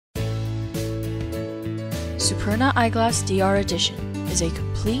Superna Eyeglass DR Edition is a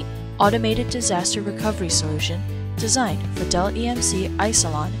complete, automated disaster recovery solution designed for Dell EMC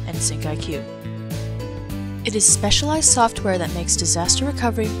iSalon and SyncIQ. It is specialized software that makes disaster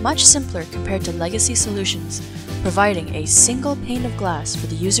recovery much simpler compared to legacy solutions, providing a single pane of glass for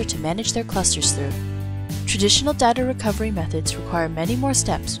the user to manage their clusters through. Traditional data recovery methods require many more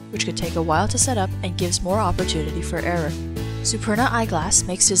steps, which could take a while to set up and gives more opportunity for error. Superna Eyeglass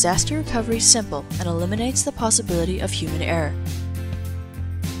makes disaster recovery simple and eliminates the possibility of human error.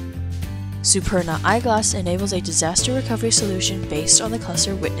 Superna Eyeglass enables a disaster recovery solution based on the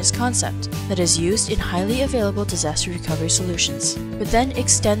cluster witness concept that is used in highly available disaster recovery solutions, but then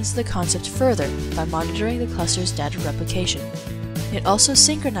extends the concept further by monitoring the cluster's data replication. It also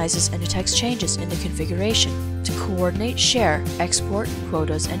synchronizes and detects changes in the configuration to coordinate, share, export,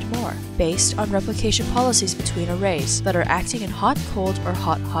 quotas, and more, based on replication policies between arrays that are acting in hot-cold or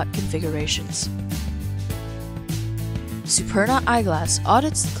hot-hot configurations. Superna Eyeglass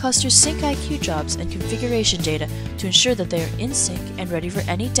audits the cluster's SyncIQ jobs and configuration data to ensure that they are in sync and ready for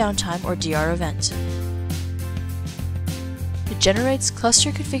any downtime or DR event. It generates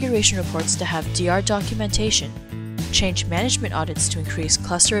cluster configuration reports to have DR documentation, change management audits to increase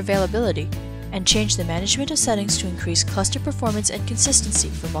cluster availability, and change the management of settings to increase cluster performance and consistency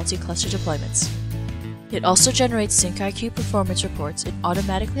for multi-cluster deployments. It also generates SyncIQ performance reports and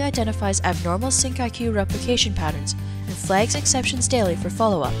automatically identifies abnormal SyncIQ replication patterns and flags exceptions daily for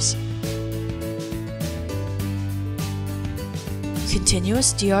follow-ups.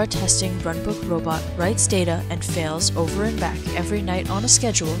 Continuous DR testing runbook robot writes data and fails over and back every night on a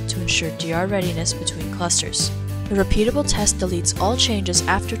schedule to ensure DR readiness between clusters. The repeatable test deletes all changes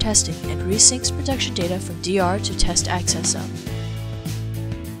after testing and resyncs production data from DR to test access zone.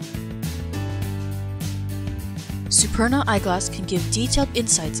 Superna Eyeglass can give detailed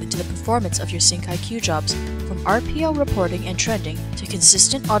insights into the performance of your SyncIQ jobs, from RPO reporting and trending to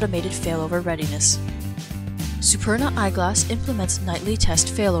consistent automated failover readiness. Superna Eyeglass implements nightly test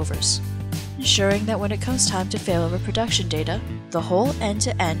failovers, ensuring that when it comes time to failover production data, the whole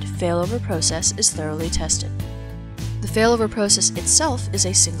end-to-end failover process is thoroughly tested. The failover process itself is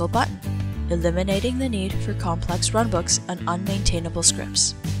a single button, eliminating the need for complex runbooks and unmaintainable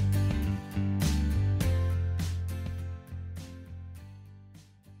scripts.